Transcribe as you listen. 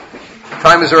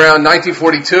Time is around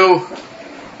 1942.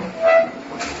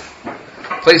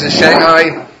 Place is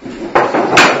Shanghai.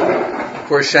 Of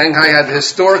course, Shanghai had the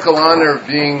historical honor of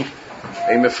being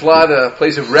a miflad, a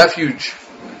place of refuge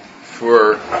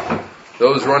for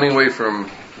those running away from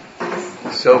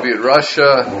Soviet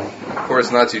Russia, of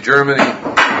course Nazi Germany,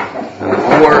 and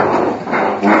the war.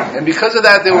 And because of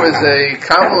that, there was a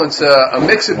confluence, a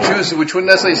mix of Jews which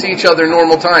wouldn't necessarily see each other in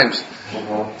normal times.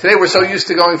 Today we're so used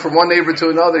to going from one neighbor to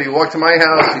another. You walk to my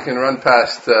house, you can run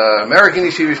past American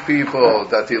Yeshivish people,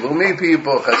 Dati Lumi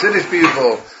people, Hasidish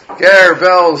people, Ger,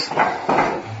 Bells.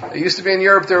 It used to be in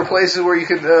Europe, there were places where you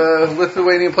could,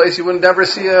 Lithuanian place, you would never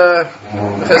see a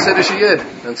Hasidish Yid.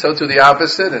 And so too the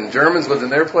opposite, and Germans lived in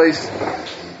their place.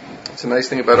 It's a nice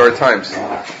thing about our times.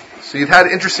 So you'd had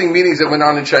interesting meetings that went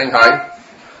on in Shanghai.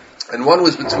 And one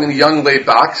was between the young Leib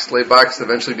Bakst. Leib Bakst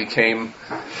eventually became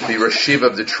the Rosh Yeshiva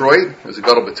of Detroit. He was a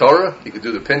Gadol B'Torah. He could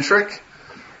do the pin trick.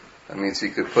 That means he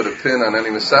could put a pin on any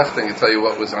Masechta and he could tell you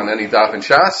what was on any daf in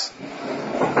Shas.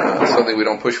 Something we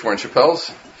don't push for in Shapell's.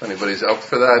 If anybody's up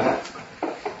for that, you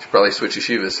should probably switch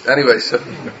yeshivas. Anyway,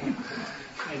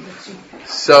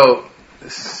 so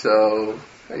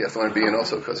you have to learn being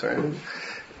also, because right.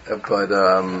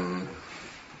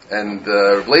 And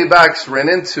Leib Bakst ran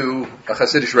into a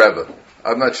Hasidish Rebbe.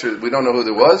 I'm not sure, we don't know who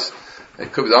there was.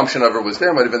 It could be the Amshanavar was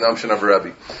there, it might have been the Amshanavar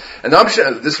Rebbe. And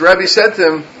this Rebbe said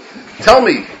to him, tell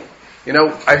me,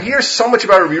 I hear so much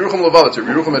about Rabbi Yerucham Lubavitch.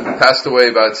 Rabbi Yerucham had passed away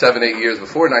about 7-8 years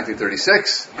before,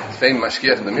 1936. Famous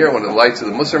Mashgiach in the Mir, one of the lights of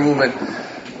the Mussar movement.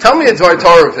 Tell me a Dvar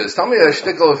Torah of his, tell me a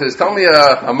shtickle of his, tell me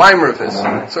a mimer of his.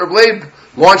 So Rabbi Leib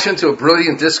launched into a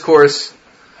brilliant discourse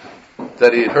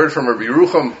that he had heard from Rabbi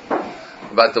Yerucham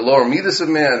about the lower midas of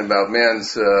man, about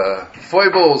man's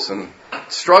foibles and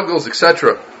struggles,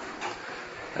 etc.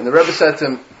 And the Rebbe said to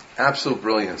him, absolute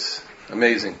brilliance,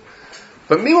 amazing.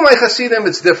 But me with my Hasidim,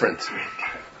 it's different.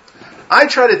 I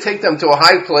try to take them to a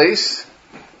high place.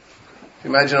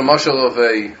 Imagine a mashal of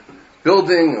a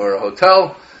building or a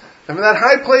hotel. And from that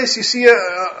high place, you see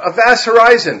a vast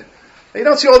horizon. You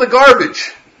don't see all the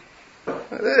garbage.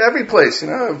 Every place,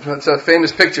 It's a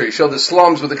famous picture. He showed the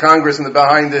slums with the Congress in the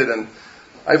behind it, and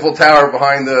Eiffel Tower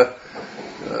behind the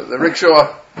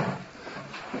rickshaw.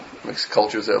 Mixed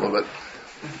cultures there a little bit.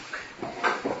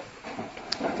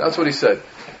 That's what he said.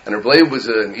 And Rabbi Leib was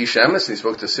an Ish Emes, and he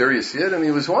spoke to serious Yid, and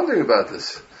he was wondering about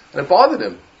this. And it bothered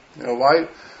him.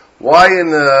 Why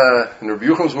in Rabbi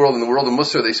Yerucham's world, in the world of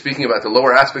Mussar, are they speaking about the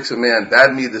lower aspects of man,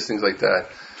 bad midas, things like that,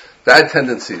 bad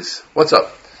tendencies? What's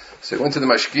up? So he went to the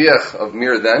Mashgiach of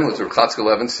Mir then, was Rabbi Chatzkel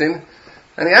Levenstein,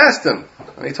 and he asked him,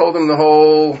 and he told him the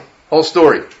whole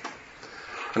story.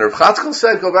 And Rabbi Chatzkel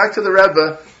said, go back to the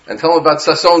Rebbe and tell him about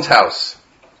Sasson's house.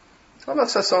 Tell him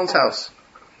about Sasson's house.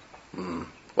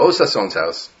 What was Sasson's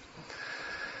house?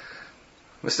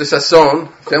 Mr. Sasson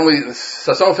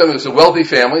family was a wealthy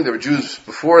family. There were Jews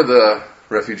before the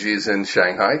refugees in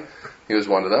Shanghai. He was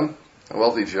one of them, a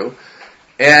wealthy Jew.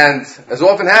 And as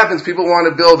often happens, people who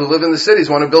live in the cities,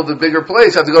 want to build a bigger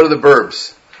place, have to go to the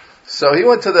burbs. So he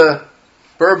went to the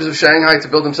burbs of Shanghai to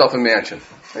build himself a mansion.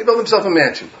 He built himself a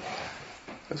mansion.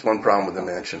 There's one problem with the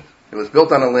mansion. It was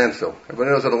built on a landfill.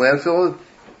 Everybody knows what a landfill is?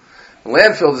 A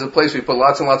landfill is a place where you put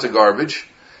lots and lots of garbage,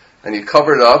 and you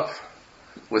cover it up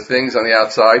with things on the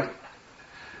outside,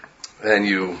 and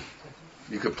you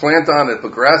could plant on it,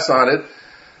 put grass on it,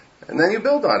 and then you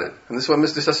build on it. And this is what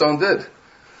Mr. Sasson did.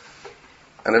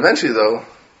 And eventually, though,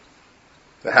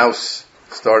 the house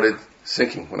started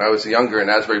sinking. When I was younger in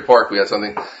Asbury Park, we had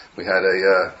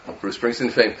a Bruce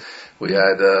Springsteen fame. We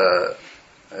had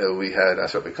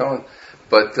Rabbi Cohen,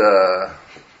 but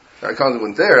Rabbi Cohen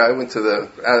wasn't there. I went to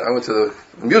the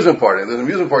amusement park. And there was an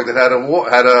amusement park that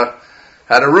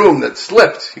had a room that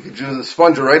slipped. You could use the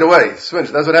sponge right away. That's what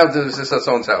happened to Mr.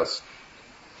 Sasson's house.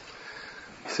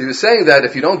 So he was saying that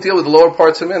if you don't deal with the lower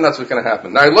parts of man, that's what's going to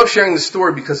happen. Now I love sharing this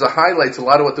story because it highlights a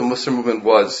lot of what the Mussar movement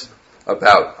was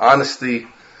about. Honesty,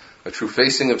 a true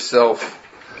facing of self,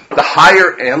 the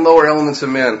higher and lower elements of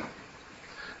man.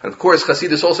 And of course,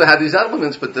 Hasidus also had these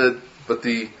elements, but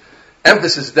the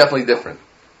emphasis is definitely different.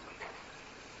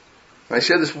 And I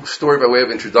share this story by way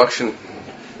of introduction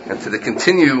and to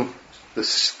continue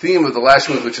this theme of the last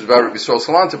Shmuze, which is about Rabbi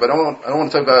Salanter, but I don't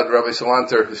want to talk about Rabbi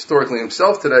Salanter historically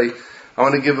himself today. I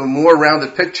want to give a more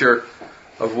rounded picture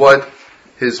of what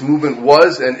his movement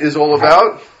was and is all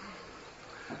about.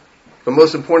 But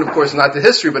most important, of course, not the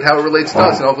history, but how it relates to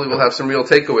us, and hopefully we'll have some real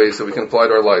takeaways that we can apply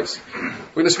to our lives.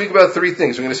 We're going to speak about three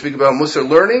things. We're going to speak about Mussar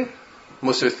learning,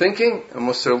 Mussar thinking, and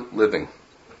Mussar living.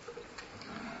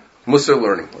 Mussar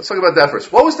learning. Let's talk about that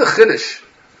first. What was the chiddush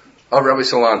Rabbi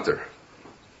Schoonmaker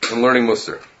in learning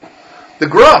Mussar. The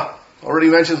Gra already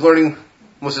mentions learning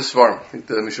Mussar Svarim. I think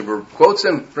the Mishabur quotes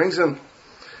him, brings him.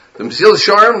 The Mzil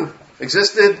Sharm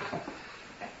existed,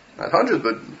 not hundreds,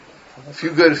 but a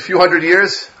few hundred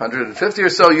years, 150 or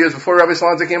so years before Rabbi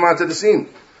Salanter came onto the scene.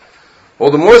 All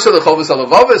the more so the Chovos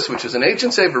HaLevavos, which is an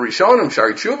ancient sefer, Rishonim,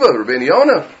 Shari Tshuva, Rabbeinu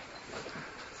Yonah,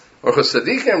 Orchos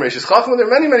Tzadikim, Reishis Chacham, there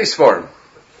are many, many Svarim.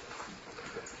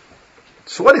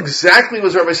 So what exactly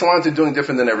was Rabbi Salanter doing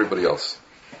different than everybody else?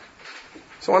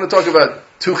 So I want to talk about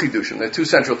two chidushim. There are two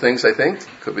central things, I think.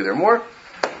 Could be there more.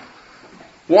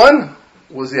 One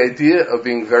was the idea of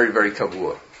being very, very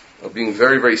kavua, of being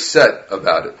very, very set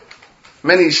about it.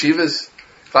 Many yeshivas,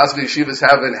 classical yeshivas,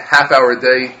 have a half-hour a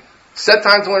day set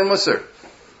time to learn Mussar.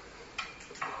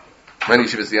 Many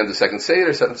yeshivas at the end of second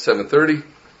Seder, 7:30.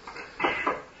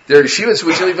 There are yeshivas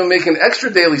which will even make an extra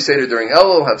daily Seder during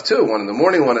Elul, have two, one in the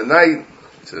morning, one at night,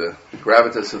 to the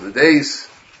gravitas of the days,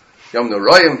 Yom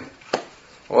Noraim,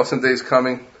 awesome days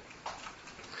coming.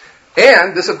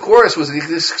 And this, of course, was at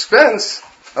the expense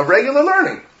of regular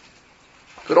learning.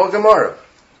 Good old Gemara.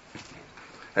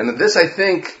 And this, I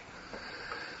think,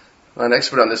 I'm not an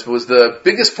expert on this, but was the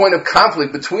biggest point of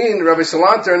conflict between Rabbi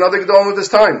Salanter and other Gedolim of his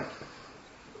time,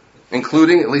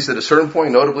 including, at least at a certain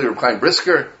point, notably Reb Chaim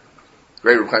Brisker,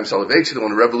 great Reb Chaim Soloveitchik, the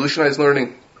one who revolutionized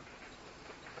learning.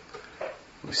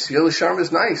 Mesilas Yesharim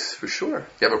is nice, for sure.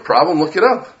 If you have a problem, look it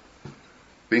up.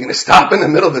 Are you going to stop in the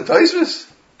middle of the Tosfos?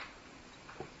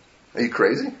 Are you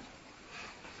crazy?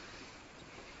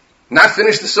 Not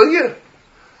finish the sugya?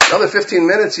 Another 15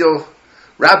 minutes, you'll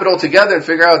wrap it all together and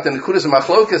figure out the Nekudas and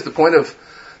Machlokas, the point of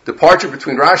departure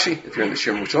between Rashi, if you're in the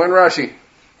Shir which learn Rashi,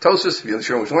 Tosfos, if you're in the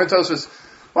Shir which learn Tosfos.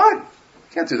 What?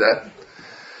 Can't do that.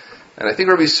 And I think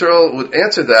Rabbi Yisrael would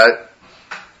answer that,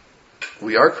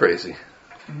 we are crazy.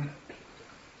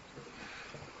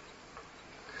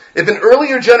 If in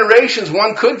earlier generations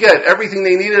one could get everything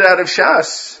they needed out of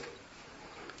Shas,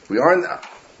 we aren't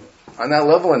on that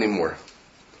level anymore.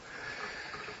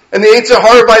 And the Yetzer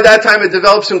Hara by that time had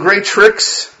developed some great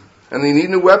tricks, and they need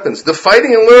new weapons. The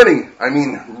fighting and learning, I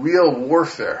mean real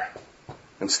warfare.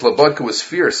 And Slobodka was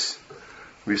fierce.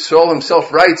 Yisrael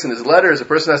himself writes in his letters, a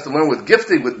person has to learn with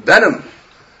gifting, with venom.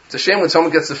 It's a shame when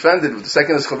someone gets offended, the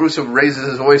second his chavrusa raises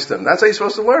his voice to him. That's how you're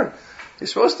supposed to learn. You're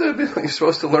supposed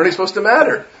to learn, you're supposed to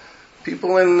matter.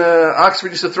 People in Oxford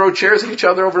used to throw chairs at each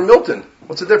other over Milton.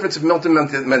 What's the difference if Milton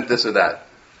meant this or that?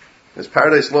 Is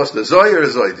Paradise Lost the Zoy or a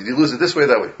Zoy? Did you lose it this way or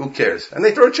that way? Who cares? And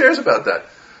they throw chairs about that.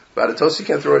 About a toast, you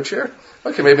can't throw a chair?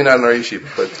 Okay, maybe not in our yeshiva,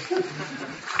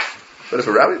 but if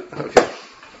a rabbi? Okay.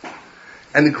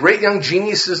 And the great young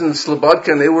geniuses in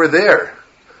Slobodka, and they were there.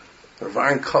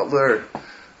 Ryan Cutler,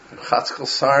 Chatzkel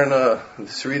Sarna,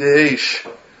 Srida Eish,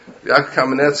 Yaakov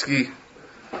Kamenetsky,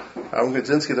 Aaron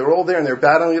Gudzinski, they were all there and they were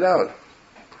battling it out.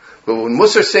 But when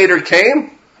Mussar Seder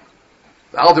came,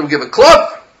 the Alter would give a club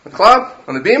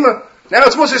on the bima. Now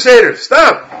it's Mussar Seder.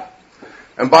 Stop.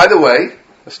 And by the way,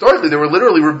 historically there were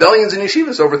literally rebellions in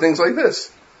yeshivas over things like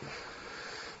this.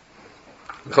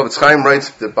 Chavetz Chaim writes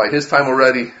that by his time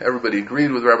already, everybody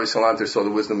agreed with Rabbi Salanter, saw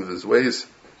the wisdom of his ways.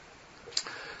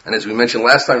 And as we mentioned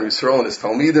last time, Yisrael and his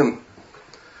Talmidim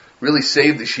really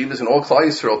saved the yeshivas and all Klal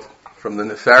Yisrael from the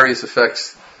nefarious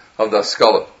effects of the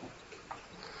Haskalah.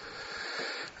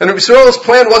 And Rabbi Yisrael's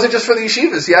plan wasn't just for the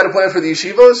yeshivas. He had a plan for the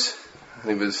yeshivos,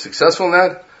 and he was successful in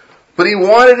that. But he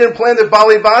wanted and planned that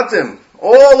Balei Batim,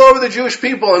 all over the Jewish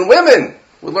people, and women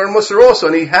would learn Mussar also.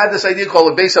 And he had this idea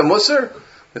called a Beis HaMussar.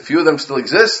 A few of them still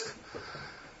exist,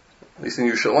 at least in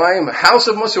Yerushalayim. A house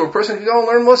of Mussar, where a person can go and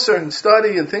learn Mussar and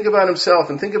study and think about himself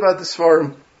and think about the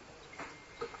Svarim.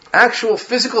 Actual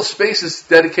physical spaces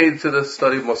dedicated to the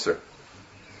study of Mussar.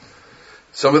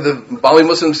 Some of the Bali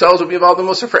Muslims themselves would be involved in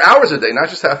Mussar for hours a day, not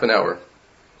just half an hour.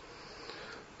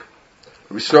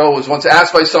 Rabbi Yisrael was once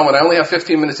asked by someone, I only have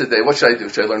 15 minutes a day, what should I do?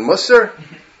 Should I learn Mussar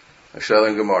or should I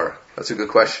learn Gemara? That's a good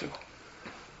question.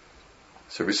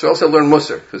 So Rabbi Yisrael said learn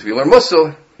Mussar, because if you learn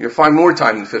Mussar, you'll find more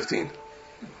time than 15.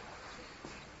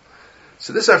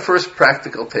 So this is our first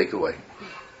practical takeaway.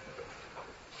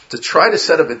 To try to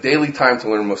set up a daily time to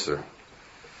learn Mussar.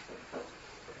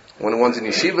 When one's in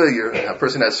yeshiva, a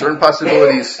person has certain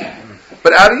possibilities.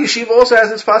 But out of yeshiva also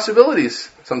has its possibilities.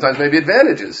 Sometimes maybe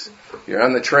advantages. You're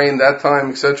on the train that time,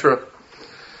 etc.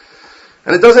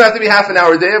 And it doesn't have to be half an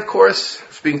hour a day, of course,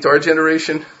 speaking to our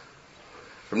generation.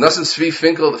 From Nassim Tzvi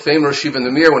Finkel, the famous Rosh Yeshiva in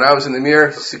the Mir, when I was in the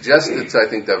Mir, suggested to, I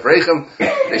think, the Avreichim,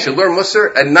 they should learn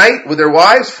Mussar at night with their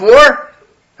wives for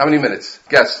how many minutes?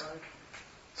 Guess.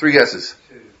 3 guesses.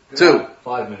 2.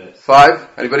 5 minutes. 5?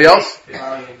 Anybody else?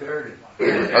 30.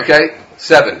 Okay,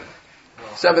 7.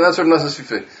 7, that's what Nassim Tzvi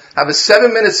Finkel. Have a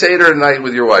 7-minute Seder at night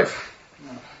with your wife.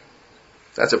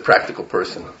 That's a practical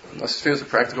person. Nassim Tzvi is a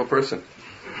practical person.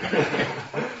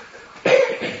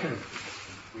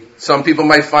 Some people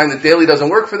might find that daily doesn't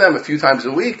work for them, a few times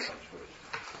a week.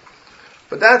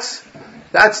 But that's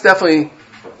definitely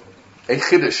a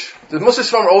chiddush. The Mussar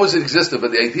Sfarim always existed,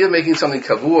 but the idea of making something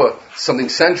kavua, something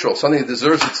central, something that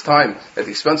deserves its time at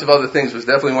the expense of other things was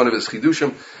definitely one of his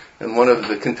chidushim and one of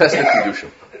the contested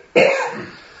chidushim.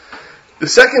 The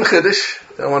second chiddush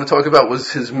that I want to talk about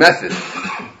was his method.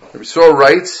 Rabbi Schoonmaker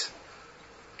writes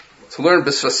to learn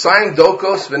b'svasayim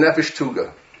dokos v'nefesh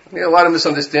tuga. A lot of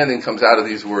misunderstanding comes out of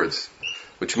these words,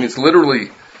 which means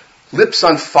literally lips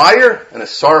on fire and a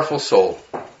sorrowful soul.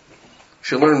 You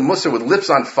should learn Mussar with lips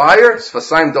on fire,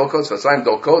 svasayim dokot,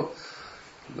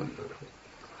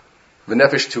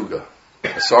 v'nefesh tuga,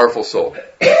 a sorrowful soul.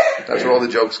 That's where all the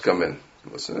jokes come in.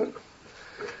 Listen.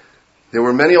 There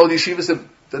were many old yeshivas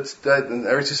that in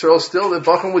Eretz Yisrael still, that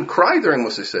Bacham would cry during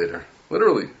Mussar Seder.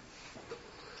 Literally.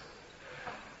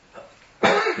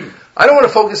 I don't want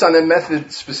to focus on that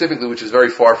method specifically, which is very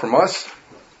far from us,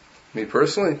 me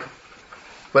personally,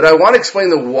 but I want to explain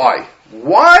the why.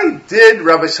 Why did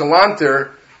Rabbi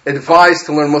Schoonmaker advise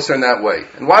to learn Mussar in that way?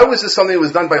 And why was this something that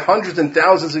was done by hundreds and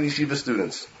thousands of yeshiva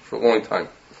students for a long time?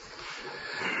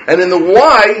 And in the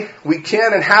why, we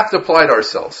can and have to apply it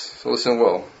ourselves. So listen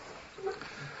well.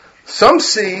 Some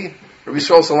see Rabbi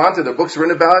Schoonmaker, the books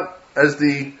written about, as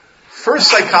the first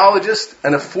psychologist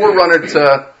and a forerunner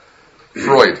to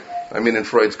Freud. I mean, in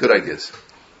Freud's good ideas.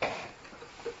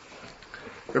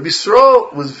 Rabbi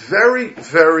Schoonmaker was very,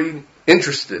 very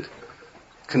interested,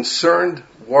 concerned,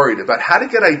 worried about how to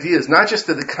get ideas, not just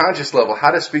at the conscious level,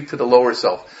 how to speak to the lower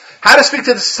self, how to speak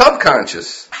to the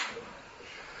subconscious.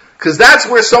 Because that's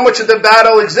where so much of the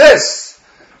battle exists.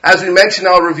 As we mentioned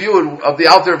in our review of the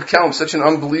Alter of Kelm, such an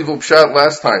unbelievable pshat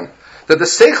last time, that the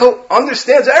seichel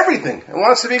understands everything and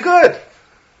wants to be good.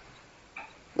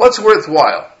 What's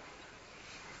worthwhile?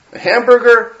 A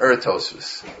hamburger or a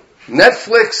Tosfos?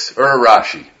 Netflix or a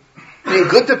Rashi? Being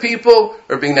good to people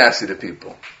or being nasty to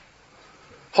people?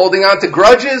 Holding on to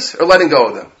grudges or letting go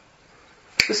of them?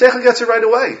 The seichel gets it right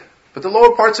away, but the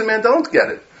lower parts of man don't get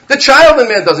it. The child in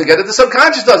man doesn't get it. The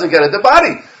subconscious doesn't get it. The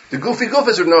body, the goofy goof,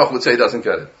 as Noach would say, doesn't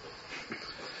get it.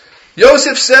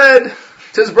 Yosef said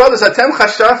to his brothers, "Atem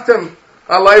chashavtem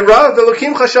alay ra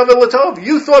v'elokim chashav elatov."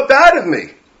 You thought bad of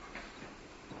me,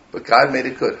 but God made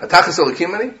it good. Hatachas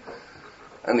elokimani.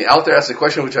 And the Alter asked a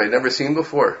question which I had never seen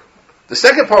before. The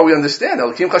second part we understand.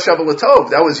 Elokim chashav elatov.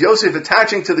 That was Yosef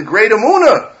attaching to the great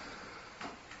Emunah.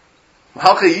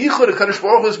 Malchei Yichud, the Kadosh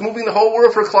Baruch Hu was moving the whole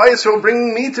world for Klal Yisrael,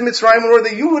 bringing me to Mitzrayim, in order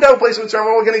that you would have a place in Mitzrayim.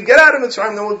 We're going to get out of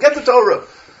Mitzrayim, then we'll get the Torah.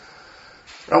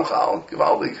 Ramchal,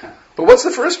 Givaldi. But what's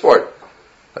the first part?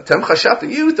 Atem chashavtem.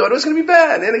 You thought it was going to be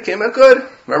bad, and it came out good.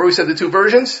 Remember we said the two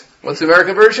versions? What's the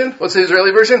American version? What's the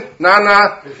Israeli version?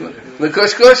 Na, the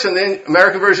kush kush, and the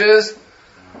American version is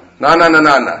na.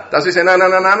 Does he say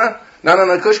na,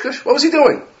 kush kush? What was he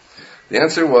doing? The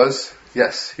answer was,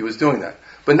 yes, he was doing that.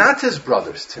 But not to his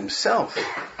brothers, to himself.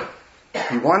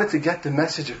 He wanted to get the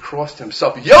message across to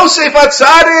himself. Yosef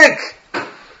HaTzadik!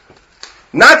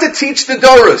 Not to teach the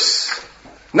Dorus.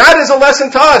 Not as a lesson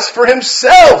to us, for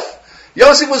himself.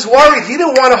 Yosef was worried. He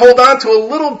didn't want to hold on to a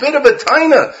little bit of a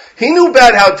taina. He knew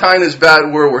bad how tainas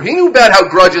bad were. He knew bad how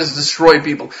grudges destroy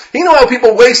people. He knew how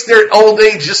people waste their old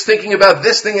age just thinking about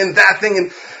this thing and that thing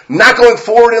and not going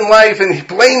forward in life and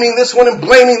blaming this one and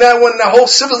blaming that one. And the whole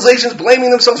civilization's blaming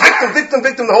themselves. Victim.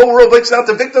 The whole world breaks down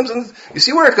to victims. And you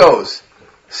see where it goes.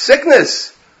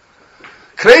 Sickness.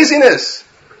 Craziness.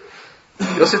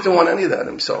 Yosef didn't want any of that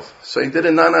himself. So he did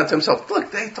a nana to himself.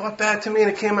 Look, they thought bad to me and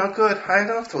it came out good. I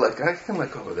don't have to let go. I can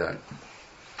let go of that.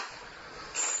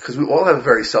 Because we all have a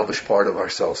very selfish part of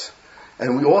ourselves.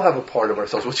 And we all have a part of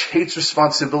ourselves which hates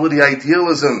responsibility,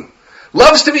 idealism.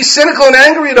 Loves to be cynical and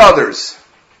angry at others.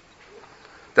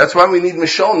 That's why we need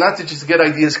Mishal, not to just get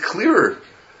ideas clearer.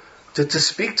 To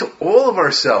speak to all of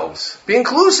ourselves. Be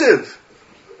inclusive.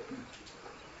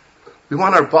 We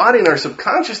want our body and our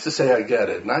subconscious to say, I get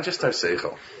it, not just our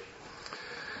seichel.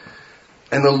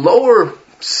 And the lower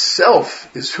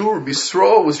self is who Rabbi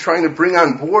Schoonmaker was trying to bring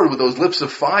on board with those lips of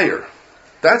fire.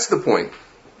 That's the point.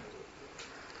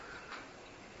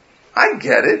 I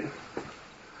get it.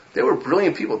 They were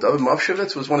brilliant people. David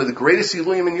Mavshevitz was one of the greatest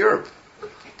Elohim in Europe.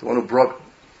 The one who brought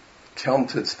Kelm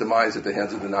to its demise at the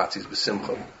hands of the Nazis with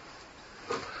Simcha.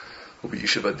 Over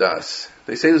Yeshiva Das.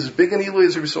 They say there's as big an Eloi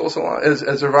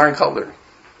as Ryan Cutler.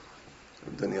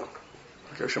 Daniel.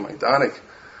 Gershom Danik.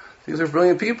 These are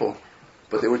brilliant people.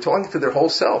 But they were talking to their whole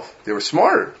self. They were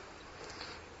smarter.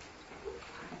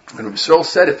 And Rabbi Schoonmaker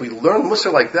said, if we learn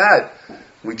Mussar like that,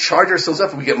 we charge ourselves up,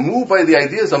 and we get moved by the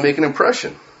ideas, they'll make an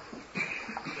impression.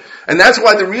 And that's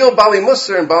why the real Bali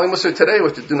Mussar and Bali Mussar today,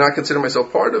 which I do not consider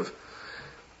myself part of,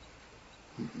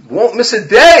 won't miss a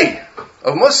day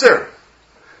of Mussar.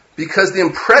 Because the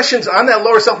impressions on that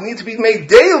lower self need to be made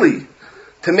daily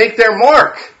to make their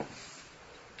mark.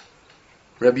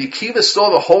 Rabbi Akiva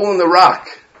saw the hole in the rock.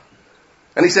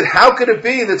 And he said, how could it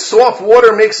be that soft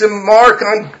water makes a mark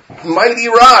on mighty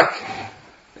rock?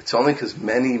 It's only because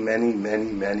many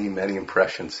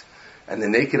impressions. And the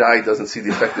naked eye doesn't see the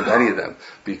effect of any of them.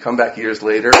 But you come back years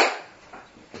later,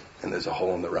 and there's a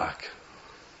hole in the rock.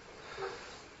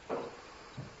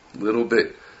 Little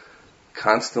bit,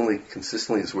 constantly,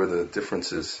 consistently is where the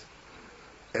difference is.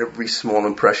 Every small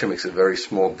impression makes a very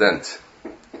small dent.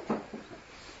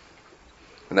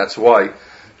 And that's why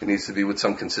it needs to be with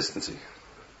some consistency.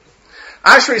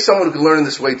 Ashrei is someone who can learn in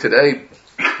this way today,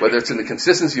 whether it's in the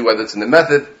consistency, whether it's in the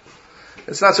method.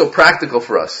 It's not so practical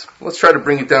for us. Let's try to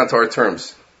bring it down to our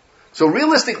terms. So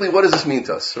realistically, what does this mean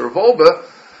to us? So Rav Wolbe,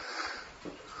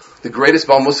 the greatest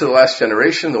Baal Mussar of the last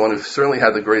generation, the one who certainly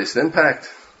had the greatest impact,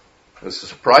 it was a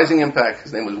surprising impact.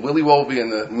 His name was Willie Wolbe in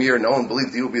the Mir. No one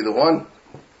believed he would be the one.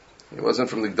 He wasn't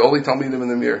from the Gdoli Talmidim in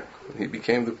the Mir. He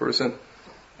became the person.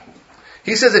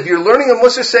 He says if you're learning a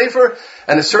Mussar Sefer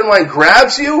and a certain line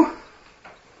grabs you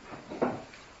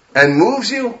and moves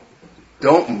you,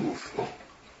 don't move.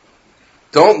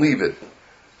 Don't leave it.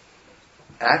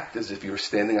 Act as if you were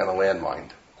standing on a landmine.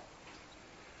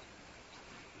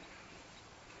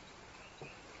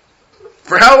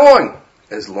 For how long?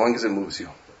 As long as it moves you.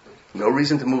 No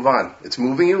reason to move on. It's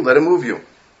moving you, let it move you.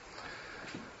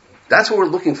 That's what we're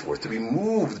looking for, to be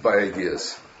moved by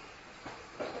ideas.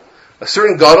 A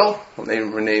certain gadol, will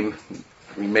remain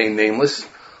nameless,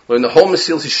 learned the whole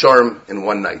Mesilas Yesharim in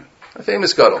one night. A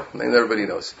famous gadol, a name that everybody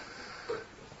knows.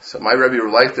 So my Rebbe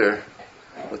Leiter,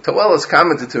 Tawel has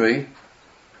commented to me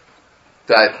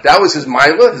that was his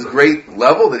mila, his great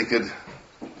level, that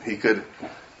he could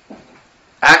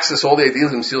access all the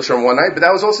ideas of Mesilas Yesharim one night, but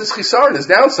that was also his chisar, his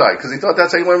downside, because he thought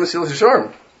that's how you learn Mesilas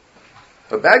Yesharim.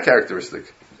 A bad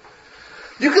characteristic.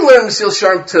 You can learn Mesilas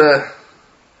Yesharim to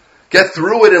get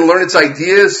through it and learn its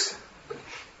ideas,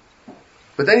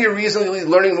 but then you're reasonably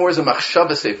learning more as a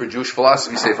machshava sefer, Jewish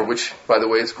philosophy sefer, which, by the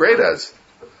way, it's great as.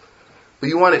 But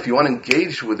if you want to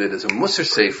engage with it as a Mussar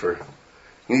sefer,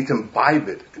 you need to imbibe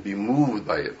it and be moved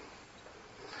by it.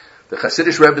 The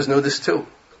Hasidic Rebbes know this too.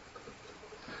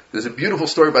 There's a beautiful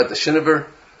story about the Shinover.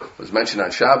 It was mentioned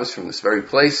on Shabbos from this very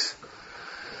place.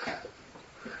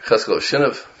 Cheskel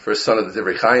Shinov, first son of the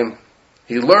Divrei Chaim.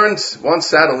 He once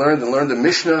sat and learned the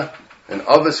Mishnah and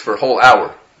Avos for a whole hour.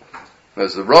 And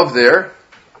there's the Rav there,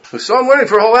 who saw him learning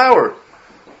for a whole hour.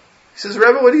 He says,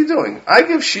 Rebbe, what are you doing? I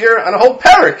give shir on a whole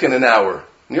parak in an hour.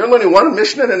 And you're learning one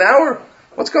Mishnah in an hour?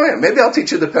 What's going on? Maybe I'll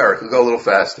teach you the parak. It'll go a little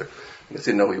faster. I guess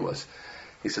he didn't know who he was.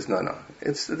 He says, no,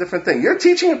 it's a different thing. You're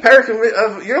teaching a parak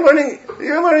you're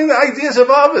learning the ideas of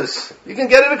Avos. You can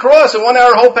get it across in 1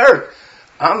 hour whole parak.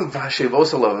 I'm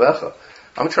vashevos alavecha.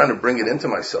 I'm trying to bring it into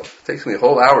myself. It takes me a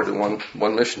whole hour to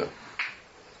one Mishnah.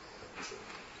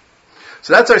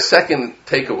 So that's our second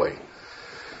takeaway.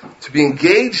 To be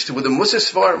engaged with a Mussar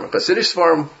Svarim, a Hasidic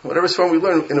Svarim, whatever Svarim we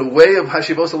learn, in a way of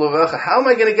Hashivos Alavecha. How am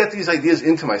I going to get these ideas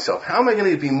into myself? How am I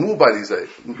going to be moved by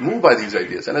these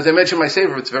ideas? And as I mentioned in my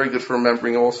Sefer, it's very good for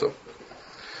remembering also.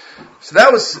 So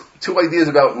that was 2 ideas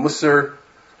about Mussar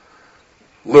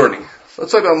learning.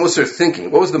 Let's talk about Mussar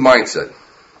thinking. What was the mindset?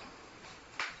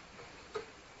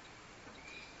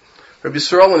 Rabbi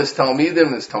Yisrael and his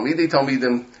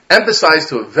Talmidim, emphasized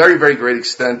to a very, very great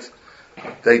extent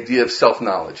the idea of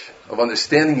self-knowledge, of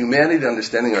understanding humanity,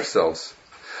 understanding ourselves.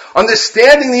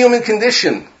 Understanding the human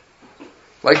condition,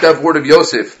 like that word of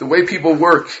Yosef, the way people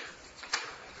work,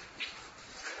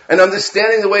 and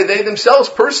understanding the way they themselves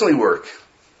personally work.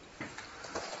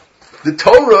 The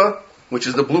Torah, which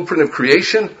is the blueprint of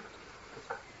creation,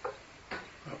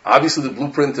 obviously the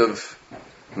blueprint of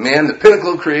man, the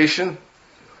pinnacle of creation,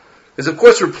 is of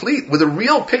course replete with a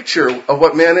real picture of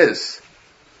what man is.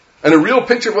 And a real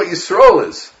picture of what Yisrael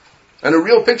is. And a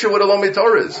real picture of what Elomei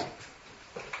Torah is.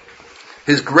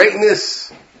 His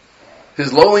greatness,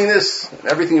 his lowliness, and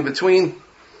everything in between.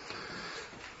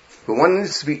 But one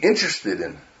needs to be interested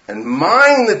in and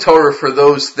mine the Torah for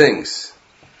those things.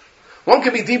 One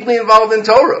can be deeply involved in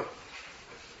Torah.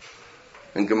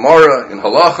 In Gemara, in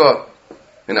Halacha,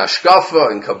 in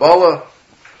Ashkafa, in Kabbalah.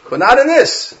 But not in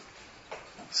this.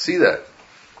 See that.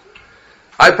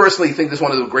 I personally think this is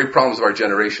one of the great problems of our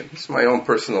generation. This is my own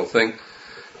personal thing.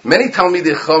 Many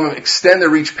Talmidei Chachamim extend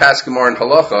their reach past Gemara and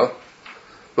Halacha,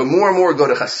 but more and more go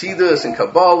to Hasidus and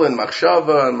Kabbalah and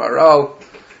Machshava and Maral,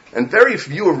 and very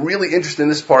few are really interested in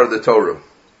this part of the Torah.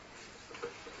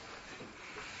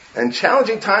 And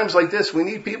challenging times like this, we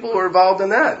need people who are involved in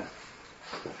that.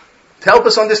 To help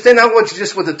us understand not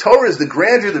just what the Torah is, the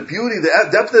grandeur, the beauty, the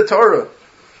depth of the Torah,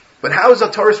 but how is the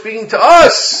Torah speaking to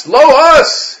us? Lo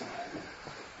us!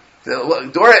 The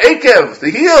Dora Akev,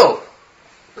 the heel.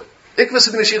 Ikvas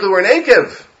of the Mashiach, we're an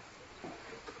Akev.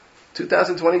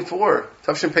 2024,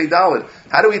 Tavshin Pei Daled.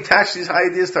 How do we attach these high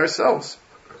ideas to ourselves?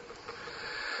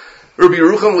 Rabbi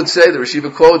Yerucham would say, the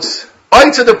Reshiva quotes,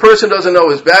 Oy to the person who doesn't know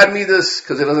his bad midas,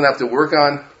 because he doesn't have to work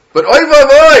on. But oy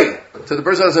vavoy to the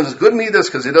person who doesn't know his good midas,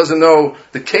 because he doesn't know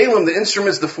the kalim, the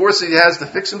instruments, the force that he has to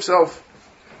fix himself.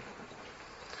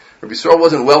 Rabbi Yisrael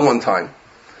wasn't well one time.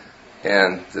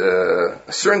 And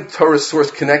a certain Torah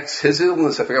source connects his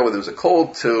illness, I forgot whether it was a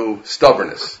cold, to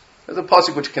stubbornness. There's a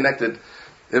pasuk which connected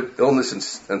illness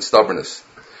and stubbornness.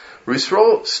 Rabbi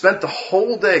Yisrael spent the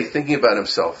whole day thinking about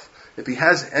himself. If he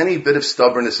has any bit of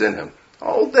stubbornness in him,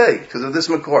 all day, because of this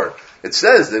makor. It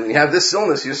says that when you have this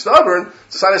illness, you're stubborn.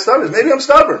 It's a sign of stubbornness. Maybe I'm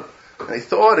stubborn. And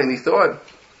he thought.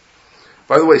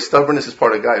 By the way, stubbornness is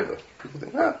part of gaiva. People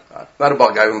think, not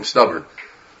about gaiva, I'm stubborn.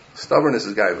 Stubbornness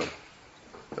is gaiva.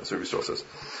 That's what Rabbi Yisrael says.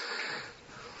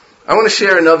 I want to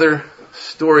share another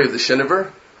story of the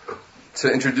Shinover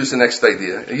to introduce the next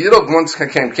idea. A Yidok once came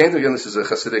to me, again, this is a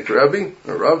Hasidic Rabbi,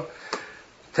 or Rav,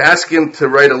 to ask him to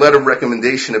write a letter of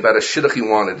recommendation about a shidduch he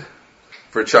wanted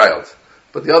for a child.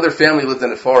 But the other family lived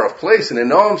in a far-off place, and they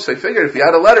know him, so I figured if he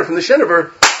had a letter from the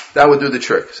Shinover, that would do the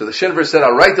trick. So the Shinover said,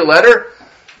 I'll write the letter,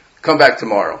 come back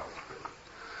tomorrow.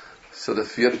 So the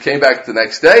Yidok came back the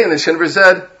next day, and the Shinover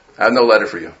said, I have no letter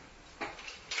for you.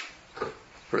 The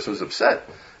person was upset.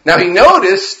 Now he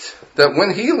noticed that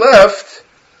when he left,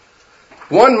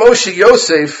 one Moshe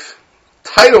Yosef,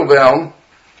 Teitelbaum,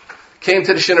 came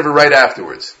to the Shinover right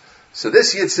afterwards. So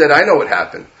this Yid said, I know what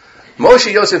happened.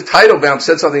 Moshe Yosef Teitelbaum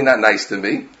said something not nice to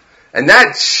me, and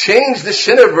that changed the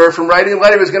Shinover from writing a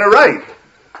letter he was going to write.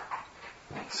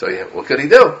 So what could he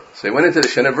do? So he went into the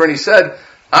Shinover and he said,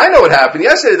 I know what happened.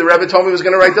 Yesterday the Rebbe told me he was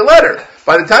going to write the letter.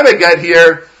 By the time I got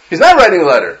here, he's not writing a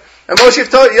letter. And Moshe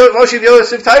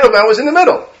Yosef Teitelbaum was in the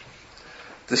middle.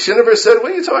 The Shinover said,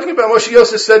 what are you talking about? Moshe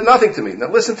Yosef said nothing to me. Now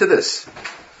listen to this.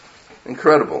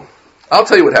 Incredible. I'll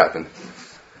tell you what happened.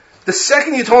 The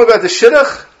second you told me about the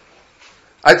shidduch,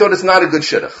 I thought it's not a good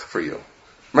shidduch for you.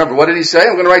 Remember, what did he say?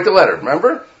 I'm going to write the letter.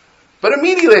 Remember? But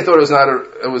immediately I thought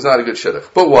it was not a good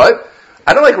shidduch. But what?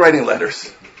 I don't like writing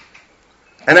letters.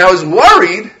 And I was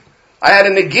worried I had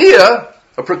a negia,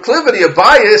 a proclivity, a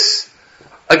bias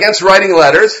against writing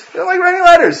letters. I don't like writing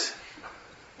letters.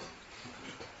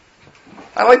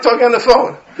 I like talking on the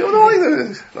phone. People don't like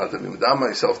this. Not to be madam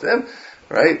myself to him,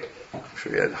 right? I'm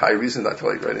sure he had high reason not to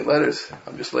like writing letters.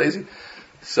 I'm just lazy.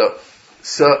 So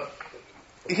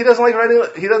he doesn't like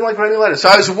writing letters. So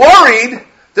I was worried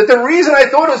that the reason I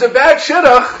thought it was a bad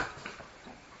shidduch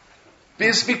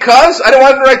is because I didn't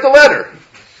want him to write the letter.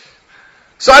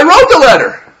 So I wrote the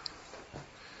letter.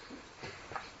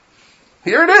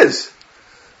 Here it is.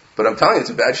 But I'm telling you, it's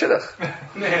a bad shidduch.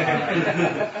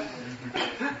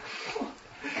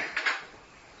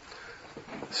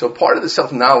 So part of the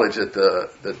self-knowledge that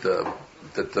the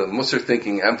Mussar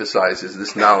thinking emphasizes,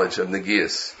 this knowledge of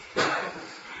negias,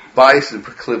 bias and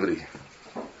proclivity.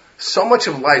 So much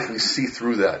of life we see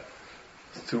through that,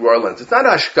 through our lens. It's not a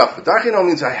hashkafa. Darchino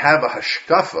means I have a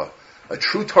hashkafa, a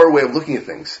true Torah way of looking at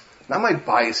things, not my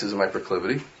biases and my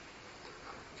proclivity.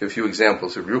 I'll give a few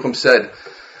examples. Rabbi Yerucham said,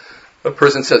 a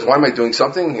person says, why am I doing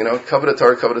something? Kavod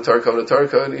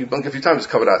Torah, and you blink a few times,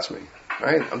 it's kavod me.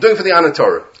 Right? I'm doing it for the honor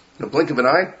Torah. In a blink of an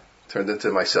eye, turned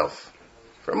into myself.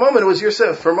 For a moment, it was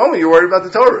yourself. For a moment, you're worried about the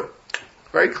Torah.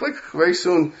 Very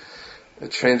soon,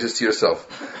 it changes to yourself.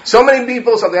 So many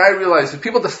people, something I realized, that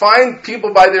people define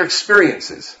people by their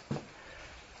experiences.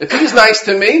 If he's nice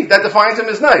to me, that defines him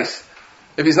as nice.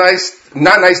 If he's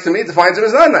not nice to me, it defines him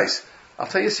as not nice. I'll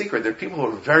tell you a secret. There are people who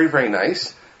are very, very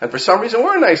nice, and for some reason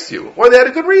were nice to you, or they had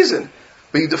a good reason.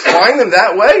 But you define them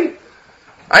that way?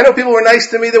 I know people who were nice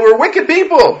to me that were wicked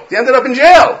people. They ended up in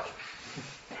jail.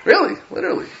 Really,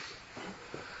 literally.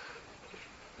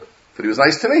 But he was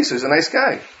nice to me, so he's a nice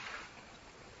guy.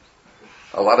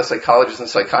 A lot of psychologists and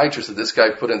psychiatrists that this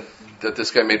guy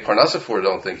made parnasa for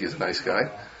don't think he's a nice guy.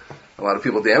 A lot of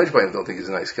people damaged by him don't think he's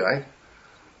a nice guy.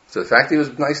 So the fact that he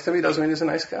was nice to me doesn't mean he's a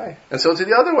nice guy. And so it's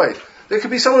the other way. There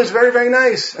could be someone who's very, very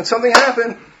nice, and something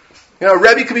happened. A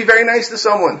Rebbe could be very nice to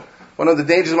someone. One of the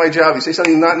dangers of my job, you say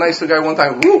something not nice to a guy one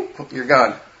time, whoop, you're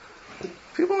gone.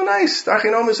 People are nice.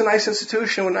 Dachinom is a nice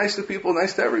institution. We're nice to people,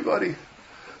 nice to everybody.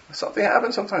 Something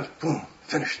happens sometimes, boom,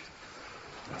 finished.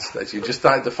 That's you just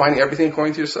defining everything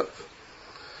according to yourself.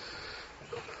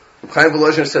 Chaim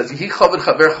Volozhin says,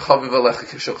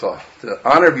 the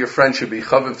honor of your friend should be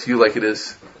chaviv to you like it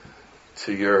is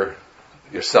to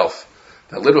yourself.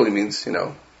 That literally means,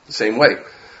 the same way.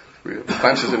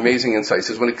 Chaim says amazing insight. He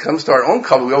says, when it comes to our own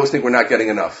kavod, we always think we're not getting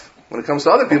enough. When it comes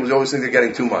to other people, we always think they're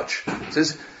getting too much. He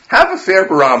says, have a fair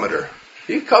barometer.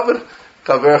 He covered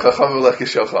chavercha chaviv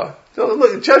lekishocha. So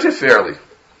look, judge it fairly.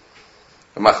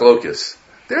 A machlokes.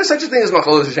 There is such a thing as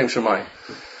machlokes Hashem Shemayim.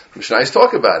 Mishnayos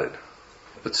talk about it.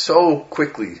 But so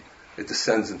quickly, it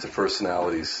descends into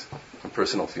personalities and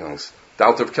personal feelings. The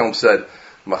Alter of Kelm said,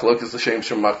 machlokes L'Shem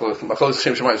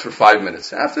Shemayim is for 5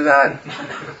 minutes. After that,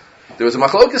 there was a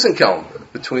machlokes in Kelm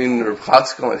between Reb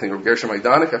Chatzkel and I think Reb Gershom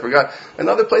Maidanik, I forgot.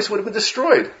 Another place would have been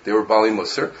destroyed. They were Bali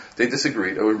Mussar. They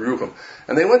disagreed. Or Rucham.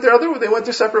 And they went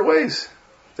their separate ways.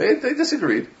 They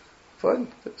disagreed. But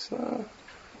it's not,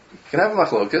 you can have a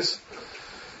machlokes.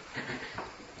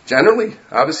 Generally,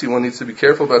 obviously one needs to be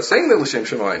careful about saying that L'Shem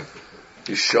Shemayim.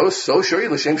 You so sure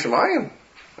you're L'Shem Shemayim.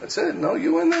 That's it. No,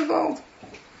 you weren't involved.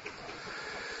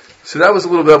 So that was a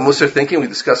little bit about Mussar thinking. We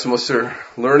discussed Mussar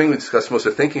learning. We discussed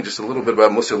Mussar thinking. Just a little bit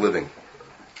about Mussar living.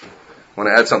 I want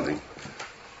to add something.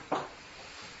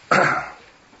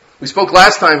 We spoke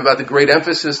last time about the great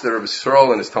emphasis that Rabbi Yisrael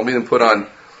and his Talmidim put on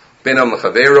Benam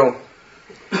L'Chaveiro.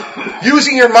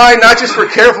 Using your mind not just for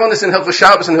carefulness in Hilchos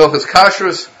Shabbos and Hilchos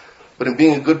Kashrus, but in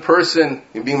being a good person,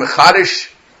 in being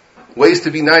mechadish, ways to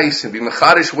be nice, and being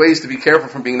mechadish, ways to be careful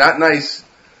from being not nice.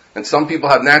 And some people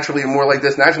have naturally more like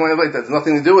this, naturally like that. There's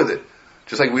nothing to do with it.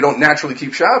 Just like we don't naturally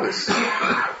keep Shabbos.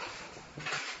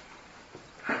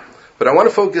 But I want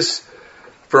to focus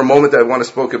for a moment that I want to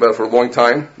speak about for a long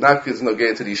time, not because it's no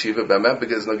gay to the yeshiva, but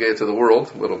because it's no gay to the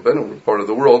world, a little bit, we're part of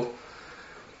the world.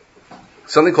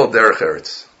 Something called derech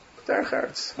eretz. Derech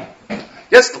eretz.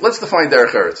 Yes, let's define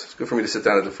derech eretz. It's good for me to sit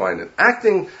down and define it.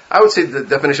 Acting, I would say the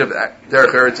definition of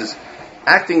derech eretz is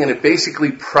acting in a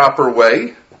basically proper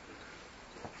way.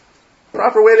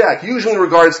 Proper way to act, usually in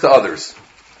regards to others.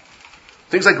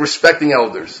 Things like respecting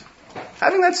elders.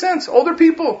 Having that sense. Older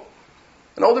people.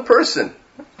 An older person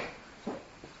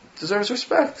deserves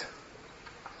respect.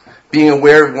 Being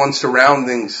aware of one's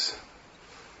surroundings.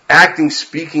 Acting,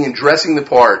 speaking, and dressing the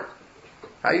part.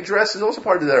 How you dress is also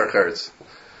part of the derech eretz.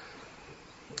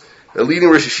 A leading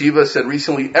Rosh Yeshiva said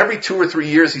recently, every 2 or 3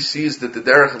 years he sees that the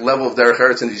level of derech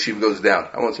eretz in the yeshiva goes down.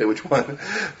 I won't say which one,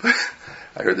 but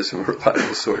I heard this from a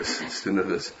reliable source, a student of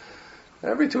this.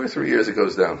 Every 2 or 3 years it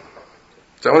goes down.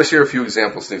 So I want to share a few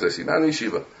examples, things I see, not in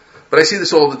yeshiva, but I see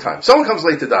this all the time. Someone comes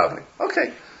late to davening.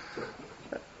 Okay.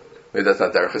 Maybe that's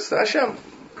not derech eretz Hashem.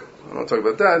 I don't talk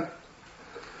about that.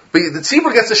 But the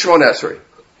tzibur gets the Shemona Esrei.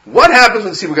 What happens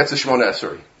when the tzibur gets the Shemona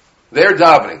Esrei? They're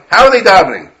davening. How are they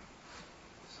davening?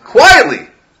 Quietly.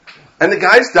 And the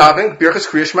guy's davening Birchas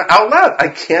Kriya Shema out loud. I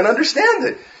can't understand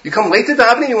it. You come late to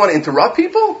davening, you want to interrupt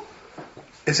people?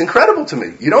 It's incredible to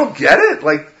me. You don't get it?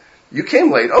 Like, you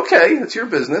came late. Okay, it's your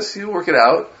business. You work it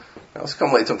out. I also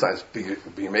come late sometimes. But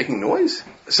you're making noise.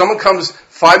 Someone comes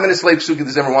 5 minutes late, Psuki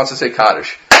D'Zimra wants to say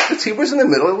Kaddish. The tzibur's in the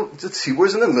middle of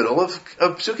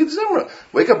Psuki D'Zimra.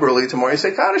 Wake up early tomorrow and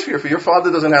say Kaddish for your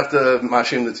father doesn't have to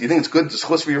mashim. You think it's good to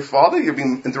schus for your father? You're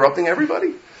being interrupting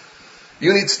everybody?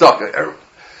 You need stuck.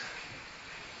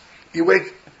 You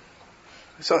wake.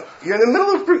 So you're in the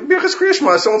middle of Birchas Kriya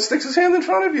Shema. Someone sticks his hand in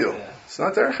front of you. It's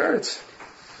not derech eretz.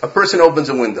 A person opens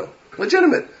a window.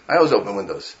 Legitimate. I always open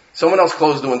windows. Someone else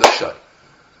closed the window shut.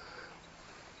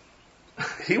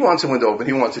 He wants a window open.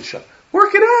 He wants it shut.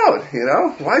 Work it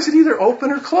out. Why is it either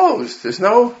open or closed? There's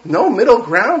no middle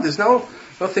ground. There's no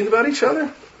think about each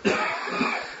other.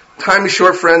 Time is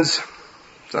short, friends.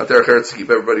 It's not derech eretz to keep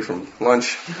everybody from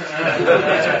lunch.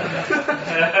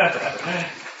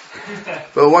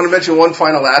 But I want to mention one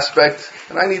final aspect,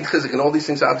 and I need chizik, and all these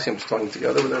things, obviously I'm just talking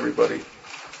together with everybody,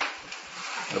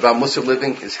 about Mussar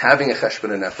living, is having a cheshbon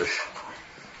hanefesh,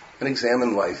 and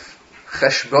examine life.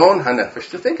 Cheshbon hanefesh,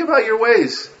 to think about your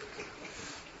ways.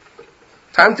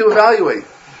 Time to evaluate.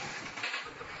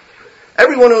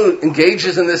 Everyone who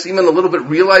engages in this, even a little bit,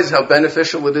 realizes how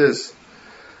beneficial it is.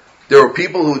 There are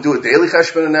people who do a daily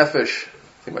cheshbon hanefesh.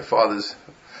 I think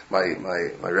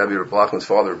my Rabbi Blockman's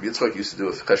father, Rabbi Yitzchak, used to do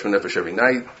a cheshbon nefesh every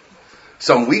night.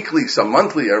 Some weekly, some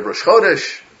monthly, Erev Rosh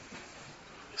Chodesh.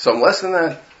 Some less than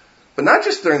that. But not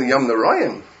just during the Yom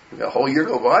Narayim. A whole year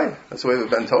go by. That's the way of a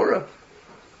Ben Torah.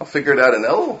 I'll figure it out in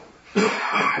Elul.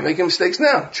 I'm making mistakes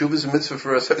now. Tshuva is a mitzvah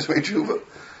for us. That's way tshuva.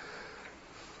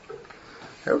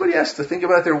 Everybody has to think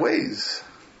about their ways.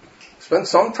 Spend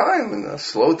some time, in a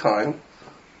slow time.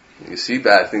 You see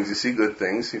bad things, you see good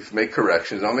things. You make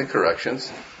corrections, don't make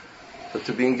corrections. But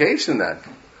to be engaged in that.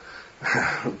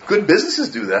 Good businesses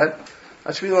do that.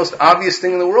 That should be the most obvious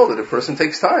thing in the world, that a person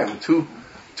takes time. I'm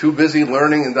too busy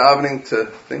learning and davening to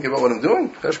think about what I'm doing.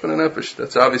 Cheshbon nefesh.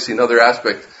 That's obviously another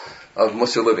aspect of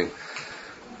Mussar living.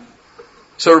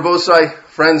 So, Rabbosai,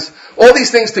 friends, all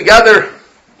these things together,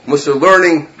 Mussar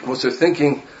learning, Mussar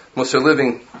thinking, Mussar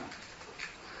living,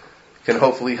 can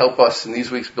hopefully help us in these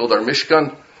weeks build our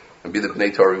Mishkan and be the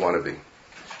Bnei Torah we want to be.